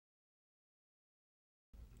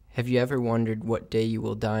Have you ever wondered what day you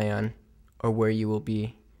will die on, or where you will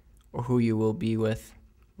be, or who you will be with,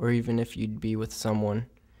 or even if you'd be with someone,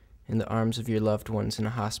 in the arms of your loved ones in a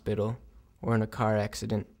hospital or in a car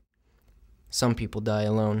accident? Some people die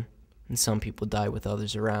alone, and some people die with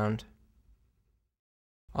others around.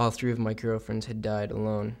 All three of my girlfriends had died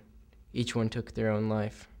alone. Each one took their own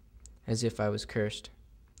life, as if I was cursed.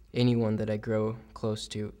 Anyone that I grow close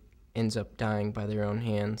to ends up dying by their own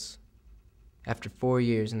hands. After 4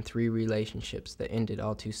 years and 3 relationships that ended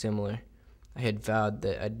all too similar, I had vowed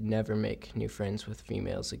that I'd never make new friends with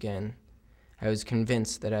females again. I was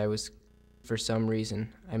convinced that for some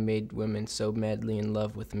reason, I made women so madly in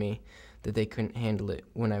love with me that they couldn't handle it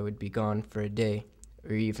when I would be gone for a day,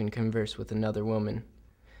 or even converse with another woman.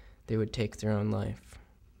 They would take their own life.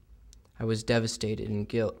 I was devastated in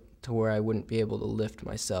guilt to where I wouldn't be able to lift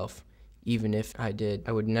myself. Even if I did,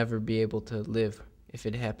 I would never be able to live if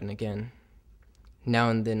it happened again.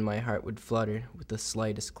 Now and then my heart would flutter with the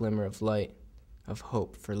slightest glimmer of light, of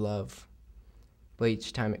hope for love. But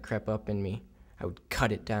each time it crept up in me, I would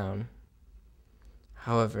cut it down.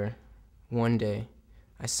 However, one day,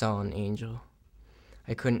 I saw an angel.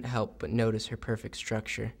 I couldn't help but notice her perfect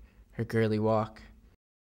structure, her girly walk.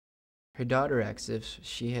 Her daughter acts as if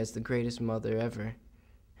she has the greatest mother ever,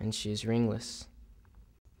 and she is ringless.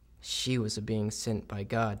 She was a being sent by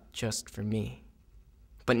God just for me.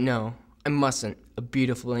 But no, I mustn't. A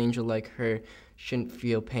beautiful angel like her shouldn't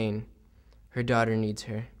feel pain. Her daughter needs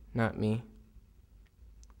her, not me.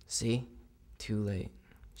 See? Too late.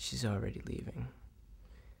 She's already leaving.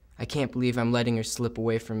 I can't believe I'm letting her slip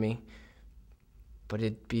away from me. But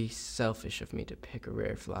it'd be selfish of me to pick a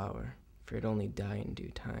rare flower, for it'd only die in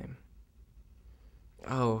due time.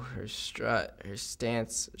 Oh, her strut, her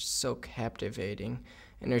stance are so captivating,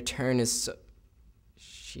 and her turn is so...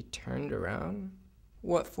 She turned around?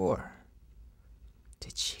 What for?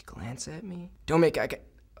 Did she glance at me? Don't make eye contact.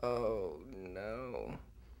 Oh, no.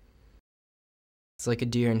 It's like a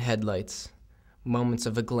deer in headlights. Moments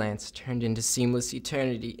of a glance turned into seamless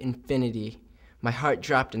eternity, infinity. My heart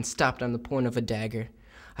dropped and stopped on the point of a dagger.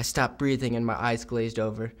 I stopped breathing and my eyes glazed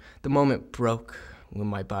over. The moment broke when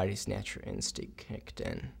my body's natural instinct kicked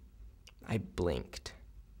in. I blinked.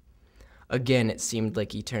 Again, it seemed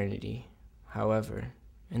like eternity. However,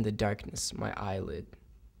 in the darkness, my eyelid.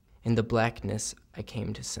 In the blackness, I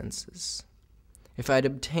came to senses. If I'd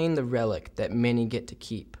obtained the relic that many get to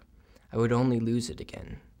keep, I would only lose it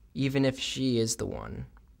again. Even if she is the one,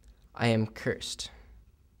 I am cursed.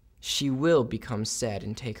 She will become sad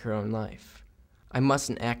and take her own life. I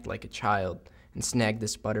mustn't act like a child and snag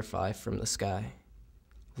this butterfly from the sky.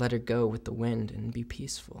 Let her go with the wind and be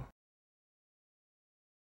peaceful.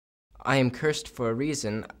 I am cursed for a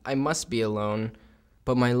reason. I must be alone,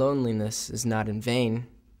 but my loneliness is not in vain.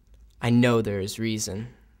 I know there is reason.